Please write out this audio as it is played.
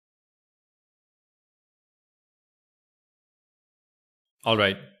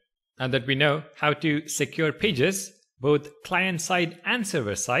Alright, now that we know how to secure pages, both client-side and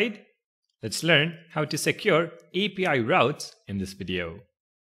server-side, let's learn how to secure API routes in this video.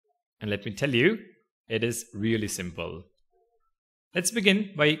 And let me tell you, it is really simple. Let's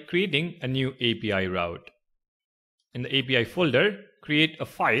begin by creating a new API route. In the API folder, create a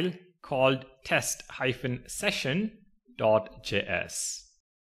file called test-session.js.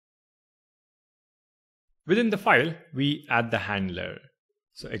 Within the file, we add the handler.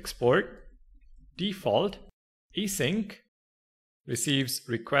 So export default async receives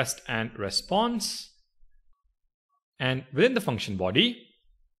request and response. And within the function body,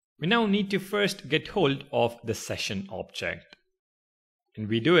 we now need to first get hold of the session object. And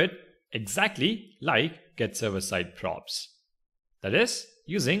we do it exactly like get server-side props. That is,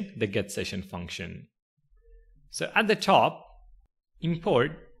 using the getSession function. So at the top,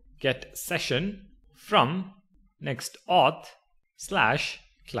 import getSession from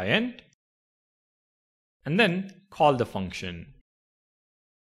Next.auth/client and then call the function.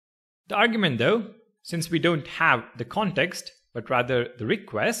 The argument though, since we don't have the context but rather the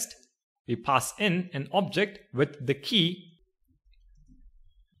request, we pass in an object with the key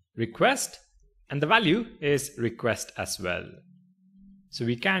request and the value is request as well. So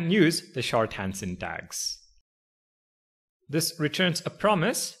we can use the shorthand syntax. This returns a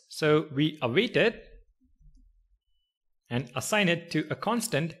promise, so we await it and assign it to a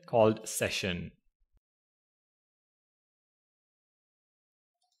constant called session.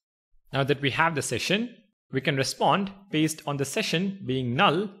 Now that we have the session, we can respond based on the session being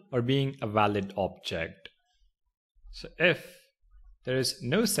null or being a valid object. So if there is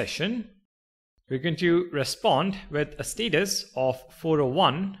no session, we're going to respond with a status of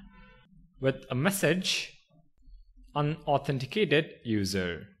 401 with a message unauthenticated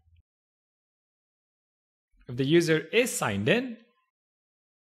user. If the user is signed in,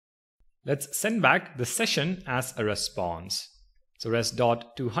 let's send back the session as a response. So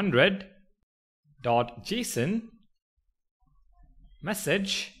res.200.json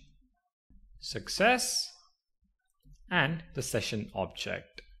message success and the session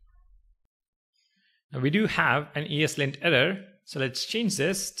object. Now we do have an ESLint error, so let's change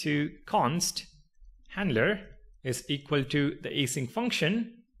this to const handler is equal to the async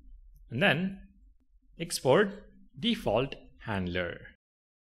function and then export default handler.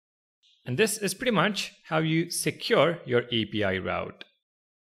 And this is pretty much how you secure your API route.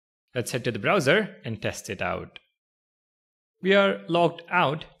 Let's head to the browser and test it out. We are logged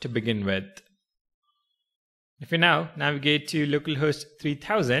out to begin with. If we now navigate to localhost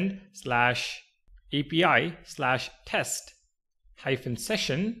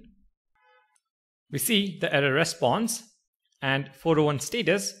 3000/API/test-session, we see the error response and 401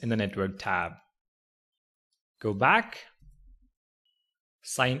 status in the network tab. Go back,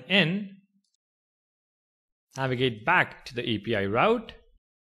 sign in, navigate back to the API route,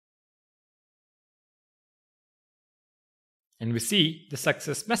 and we see the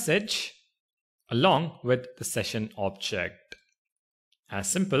success message along with the session object.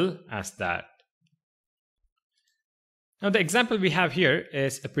 As simple as that. Now the example we have here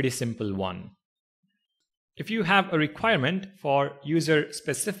is a pretty simple one. If you have a requirement for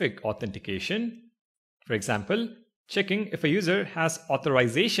user-specific authentication, for example, checking if a user has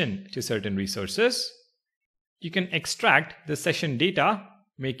authorization to certain resources, you can extract the session data,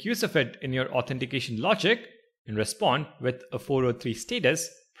 make use of it in your authentication logic, and respond with a 403 status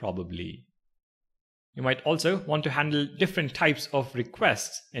probably. You might also want to handle different types of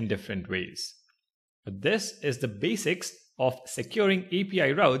requests in different ways. But this is the basics of securing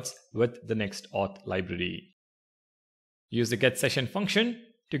API routes with the Next.auth library. Use the getSession function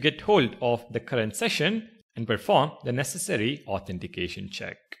to get hold of the current session and perform the necessary authentication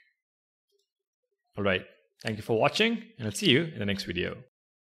check. Alright, thank you for watching and I'll see you in the next video.